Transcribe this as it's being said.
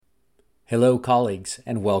Hello, colleagues,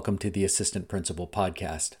 and welcome to the Assistant Principal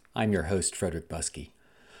Podcast. I'm your host, Frederick Buskey.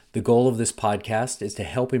 The goal of this podcast is to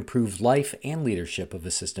help improve life and leadership of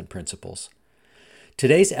assistant principals.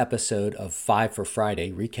 Today's episode of 5 for Friday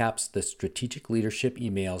recaps the strategic leadership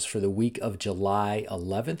emails for the week of July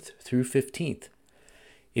 11th through 15th.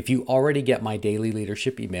 If you already get my daily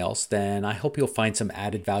leadership emails, then I hope you'll find some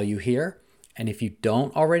added value here. And if you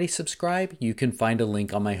don't already subscribe, you can find a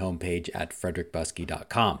link on my homepage at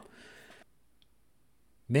frederickbuskey.com.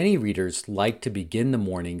 Many readers like to begin the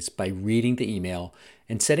mornings by reading the email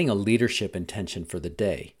and setting a leadership intention for the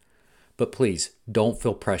day. But please, don't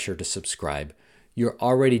feel pressure to subscribe. You're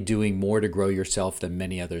already doing more to grow yourself than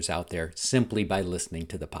many others out there simply by listening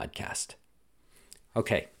to the podcast.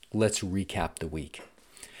 Okay, let's recap the week.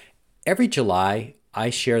 Every July,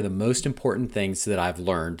 I share the most important things that I've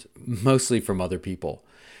learned, mostly from other people.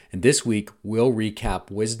 And this week, we'll recap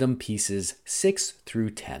wisdom pieces 6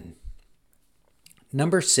 through 10.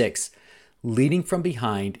 Number 6, leading from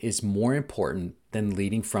behind is more important than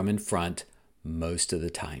leading from in front most of the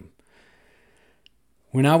time.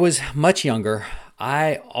 When I was much younger,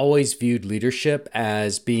 I always viewed leadership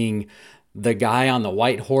as being the guy on the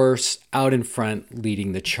white horse out in front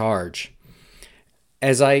leading the charge.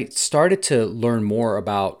 As I started to learn more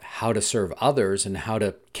about how to serve others and how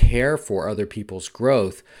to care for other people's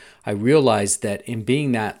growth, I realized that in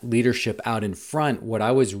being that leadership out in front, what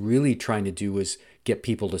I was really trying to do was get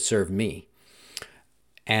people to serve me.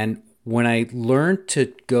 And when I learned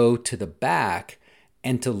to go to the back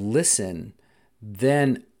and to listen,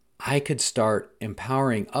 then I could start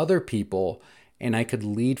empowering other people and I could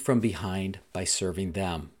lead from behind by serving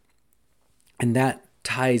them. And that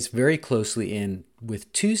ties very closely in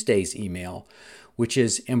with Tuesday's email, which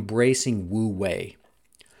is embracing Wu Wei.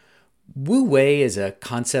 Wu Wei is a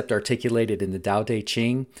concept articulated in the Tao Te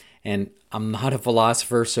Ching, and I'm not a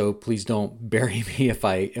philosopher, so please don't bury me if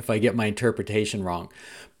I get my interpretation wrong.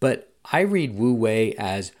 But I read Wu Wei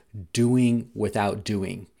as doing without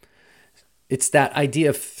doing. It's that idea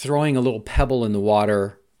of throwing a little pebble in the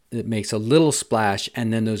water that makes a little splash,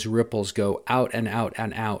 and then those ripples go out and out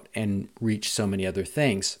and out and reach so many other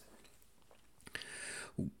things.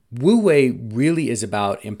 Wu Wei really is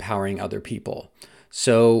about empowering other people.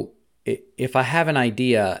 So if I have an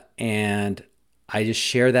idea and I just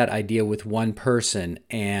share that idea with one person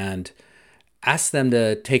and ask them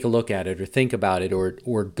to take a look at it or think about it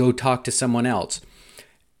or go talk to someone else,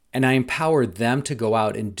 and I empower them to go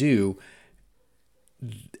out and do,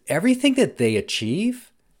 everything that they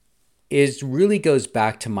achieve really goes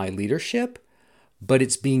back to my leadership, but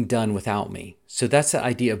it's being done without me. So that's the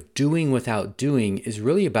idea of doing without doing is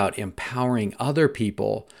really about empowering other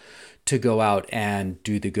people to go out and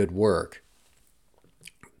do the good work.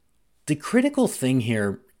 The critical thing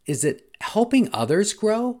here is that helping others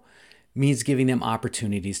grow means giving them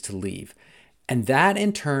opportunities to leave. And that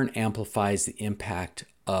in turn amplifies the impact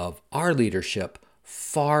of our leadership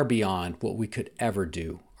far beyond what we could ever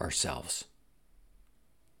do ourselves.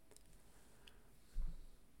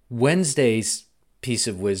 Wednesday's piece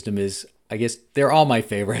of wisdom is, I guess they're all my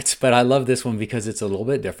favorites, but I love this one because it's a little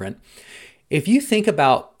bit different. If you think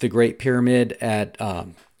about the Great Pyramid at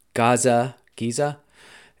Giza,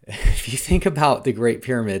 if you think about the Great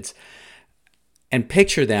Pyramids and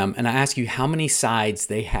picture them, and I ask you how many sides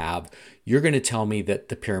they have, you're going to tell me that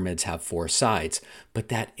the pyramids have 4 sides, but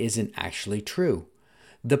that isn't actually true.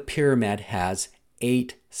 The pyramid has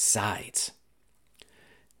 8 sides.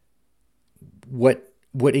 What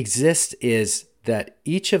exists is that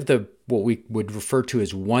each of what we would refer to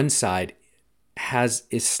as one side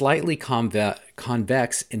is slightly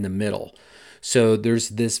convex in the middle. So there's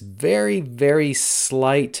this very, very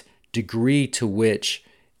slight degree to which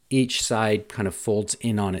each side kind of folds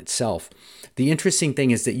in on itself. The interesting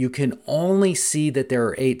thing is that you can only see that there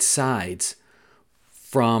are 8 sides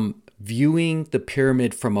from viewing the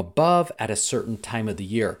pyramid from above at a certain time of the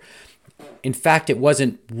year. In fact, it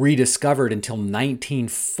wasn't rediscovered until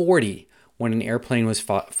 1940 when an airplane was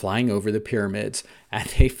flying over the pyramids and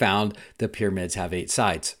they found the pyramids have 8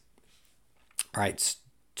 sides. All right,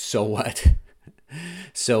 so what?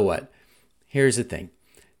 So what? Here's the thing.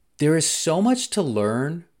 There is so much to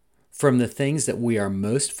learn from the things that we are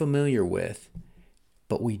most familiar with,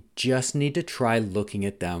 but we just need to try looking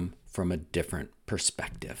at them from a different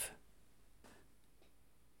perspective.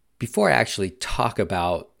 Before I actually talk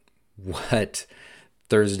about what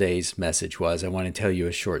Thursday's message was, I want to tell you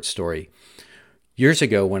a short story. Years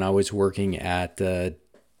ago, when I was working at the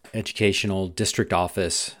educational district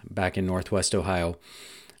office back in Northwest Ohio,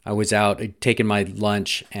 I was out taking my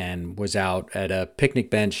lunch and was out at a picnic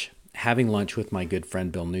bench having lunch with my good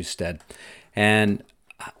friend Bill Newstead. And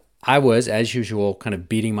I was, as usual, kind of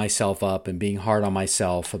beating myself up and being hard on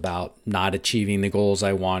myself about not achieving the goals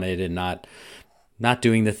I wanted and not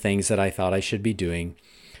doing the things that I thought I should be doing.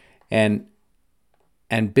 And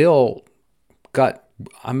Bill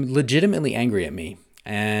I'm legitimately angry at me.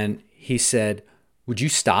 And he said, "Would you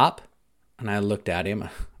stop?" And I looked at him.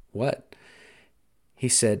 "What?" He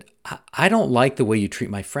said, I don't like the way you treat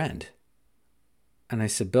my friend." And I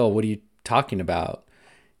said, "Bill, what are you talking about?"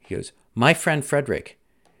 He goes, "My friend Frederick,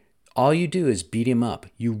 all you do is beat him up.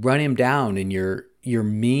 You run him down and you're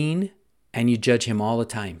mean and you judge him all the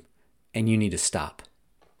time, and you need to stop."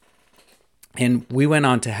 And we went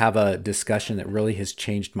on to have a discussion that really has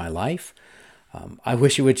changed my life. I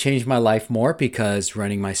wish it would change my life more, because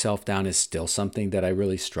running myself down is still something that I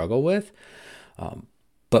really struggle with.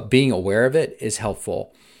 But being aware of it is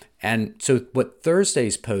helpful. And so what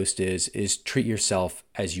Thursday's post is treat yourself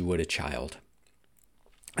as you would a child.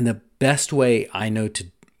 And the best way I know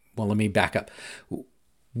well, let me back up.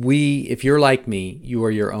 If you're like me, you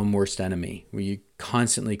are your own worst enemy, where you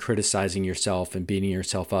constantly criticizing yourself and beating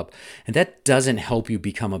yourself up. And that doesn't help you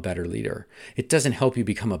become a better leader. It doesn't help you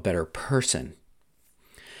become a better person.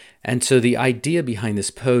 And so the idea behind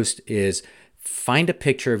this post is find a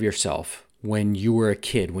picture of yourself when you were a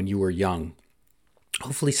kid, when you were young.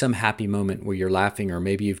 Hopefully some happy moment where you're laughing, or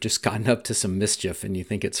maybe you've just gotten up to some mischief and you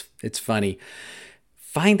think it's funny.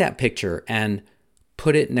 Find that picture and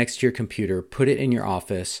put it next to your computer, put it in your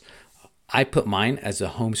office. I put mine as a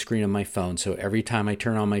home screen on my phone. So every time I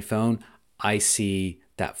turn on my phone, I see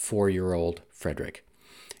that 4-year-old Frederick.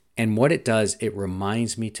 And what it does, it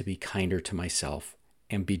reminds me to be kinder to myself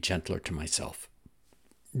and be gentler to myself.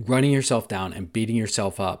 Running yourself down and beating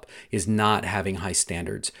yourself up is not having high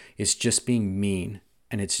standards. It's just being mean,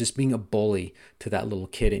 and it's just being a bully to that little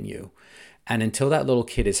kid in you. And until that little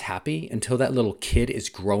kid is happy, until that little kid is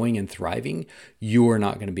growing and thriving, you are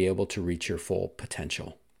not going to be able to reach your full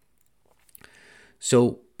potential.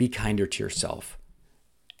 So be kinder to yourself.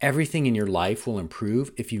 Everything in your life will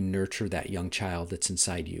improve if you nurture that young child that's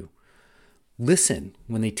inside you. Listen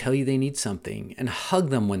when they tell you they need something, and hug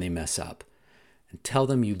them when they mess up. And tell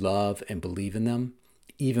them you love and believe in them,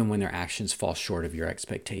 even when their actions fall short of your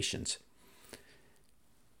expectations.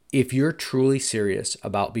 If you're truly serious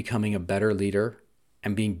about becoming a better leader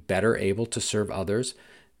and being better able to serve others,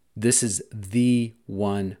 this is the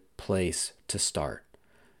one place to start.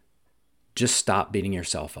 Just stop beating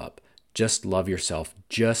yourself up. Just love yourself.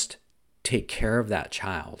 Just take care of that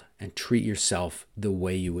child and treat yourself the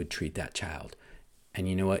way you would treat that child. And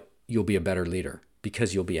you know what? You'll be a better leader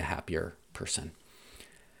because you'll be a happier person.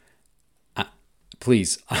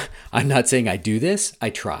 Please, I'm not saying I do this.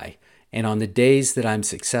 I try. And on the days that I'm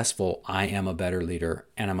successful, I am a better leader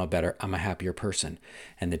and I'm a happier person.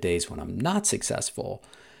 And the days when I'm not successful,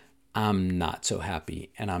 I'm not so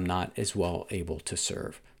happy and I'm not as well able to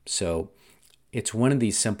serve. So it's one of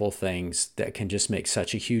these simple things that can just make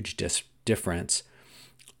such a huge difference.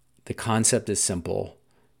 The concept is simple,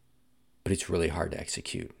 but it's really hard to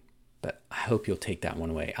execute. But I hope you'll take that one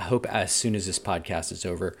away. I hope as soon as this podcast is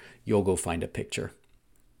over, you'll go find a picture.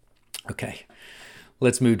 Okay,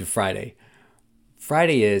 let's move to Friday.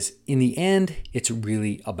 Friday is, in the end, it's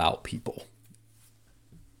really about people.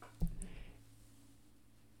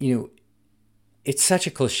 You know, it's such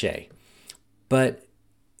a cliche, but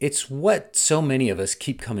it's what so many of us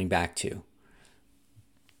keep coming back to.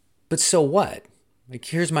 But so what? Like,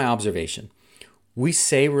 here's my observation. We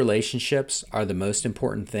say relationships are the most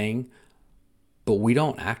important thing, but we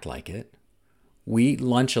don't act like it. We eat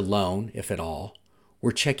lunch alone, if at all.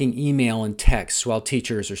 We're checking email and texts while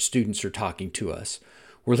teachers or students are talking to us.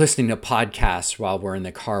 We're listening to podcasts while we're in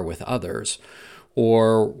the car with others.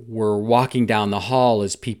 Or we're walking down the hall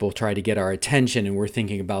as people try to get our attention and we're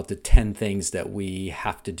thinking about the 10 things that we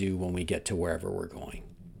have to do when we get to wherever we're going.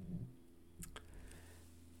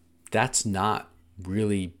 That's not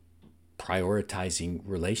really prioritizing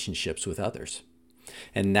relationships with others.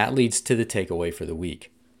 And that leads to the takeaway for the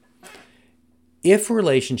week. If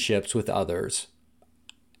relationships with others,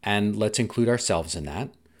 and let's include ourselves in that,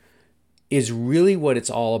 is really what it's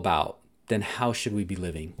all about, then how should we be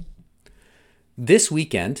living? This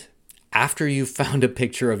weekend, after you've found a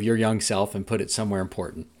picture of your young self and put it somewhere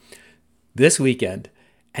important, this weekend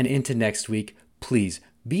and into next week, please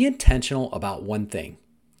be intentional about one thing: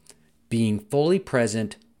 being fully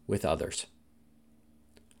present with others.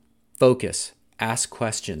 Focus, ask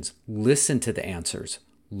questions, listen to the answers,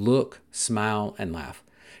 look, smile, and laugh.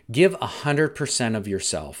 Give 100% of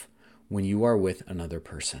yourself when you are with another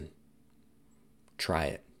person. Try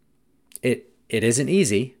it. It isn't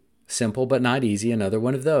easy, simple but not easy, another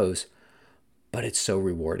one of those, but it's so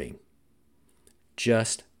rewarding.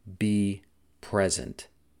 Just be present.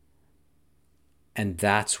 And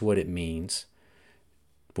that's what it means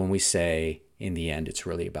when we say, in the end, it's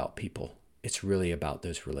really about people. It's really about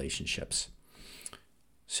those relationships.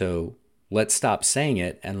 So let's stop saying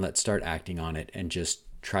it and let's start acting on it and just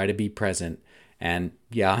try to be present. And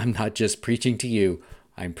yeah, I'm not just preaching to you,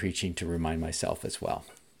 I'm preaching to remind myself as well.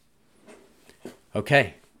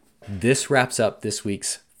 Okay, this wraps up this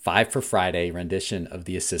week's 5 for Friday rendition of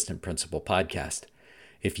the Assistant Principal podcast.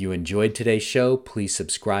 If you enjoyed today's show, please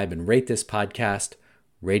subscribe and rate this podcast.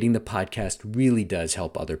 Rating the podcast really does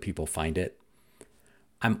help other people find it.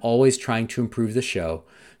 I'm always trying to improve the show,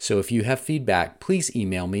 so if you have feedback, please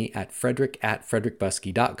email me at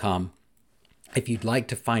frederick@frederickbuskey.com. If you'd like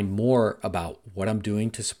to find more about what I'm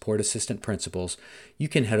doing to support assistant principals, you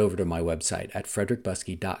can head over to my website at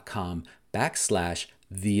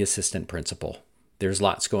frederickbuskey.com/theassistantprincipal. There's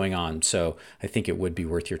lots going on, so I think it would be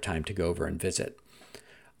worth your time to go over and visit.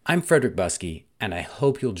 I'm Frederick Buskey, and I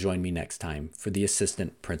hope you'll join me next time for the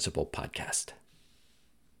Assistant Principal Podcast.